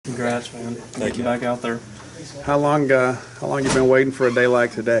Congrats, man. Thank you. Back out there. How long you been waiting for a day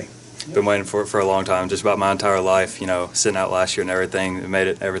like today? Been waiting for it for a long time, just about my entire life. You know, sitting out last year and everything, it made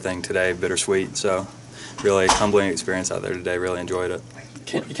it everything today bittersweet. So, really humbling experience out there today. Really enjoyed it.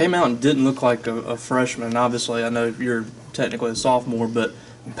 You came out and didn't look like a freshman. Obviously, I know you're technically a sophomore, but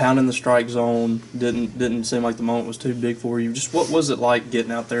pounding the strike zone didn't seem like the moment was too big for you. Just what was it like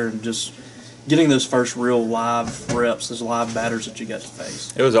getting out there and just getting those first real live reps, those live batters that you got to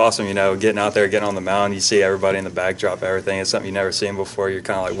face? It was awesome, you know, getting out there, getting on the mound. You see everybody in the backdrop, everything. It's something you've never seen before. You're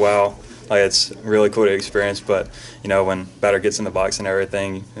kind of like, wow, like it's really cool to experience. But, you know, when batter gets in the box and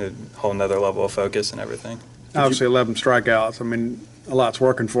everything, a whole nother level of focus and everything. Obviously 11 strikeouts. I mean, a lot's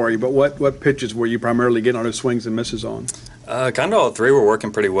working for you. But what pitches were you primarily getting on those swings and misses on? Kind of all three were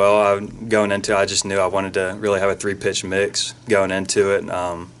working pretty well. Going into it, I just knew I wanted to really have a three-pitch mix going into it.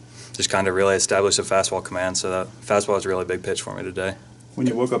 Just kind of really establish a fastball command, so that fastball was a really big pitch for me today. When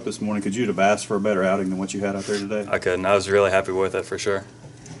you woke up this morning, could you have asked for a better outing than what you had out there today? I could, and I was really happy with it for sure.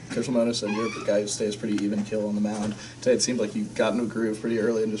 Coach Lamona said you're a guy who stays pretty even kill on the mound. Today it seemed like you got into a groove pretty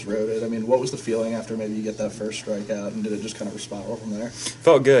early and just rode it. I mean, what was the feeling after maybe you get that first strikeout, and did it just kind of spiral from there?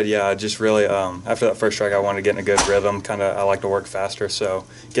 Felt good, yeah. I just really, after that first strike, I wanted to get in a good rhythm. I like to work faster, so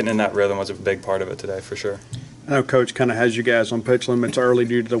getting in that rhythm was a big part of it today for sure. I know Coach kind of has you guys on pitch limits early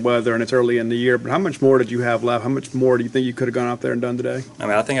due to the weather, and it's early in the year, but how much more did you have left? How much more do you think you could have gone out there and done today? I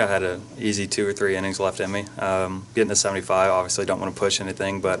mean, I think I had an easy 2 or 3 innings left in me. Getting to 75, obviously don't want to push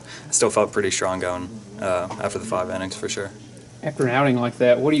anything, but I still felt pretty strong going after the 5 innings for sure. After an outing like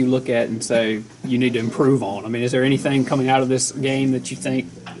that, what do you look at and say you need to improve on? I mean, is there anything coming out of this game that you think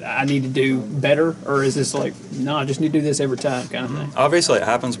I need to do better, or is this like, no, I just need to do this every time kind of thing? Obviously it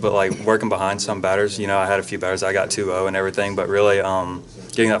happens, but like working behind some batters, you know, I had a few batters, I got 2-0 and everything, but really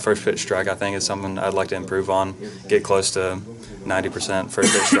getting that first pitch strike I think is something I'd like to improve on. Get close to 90%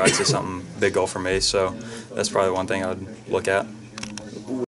 first pitch strikes is something big goal for me, so that's probably one thing I'd look at.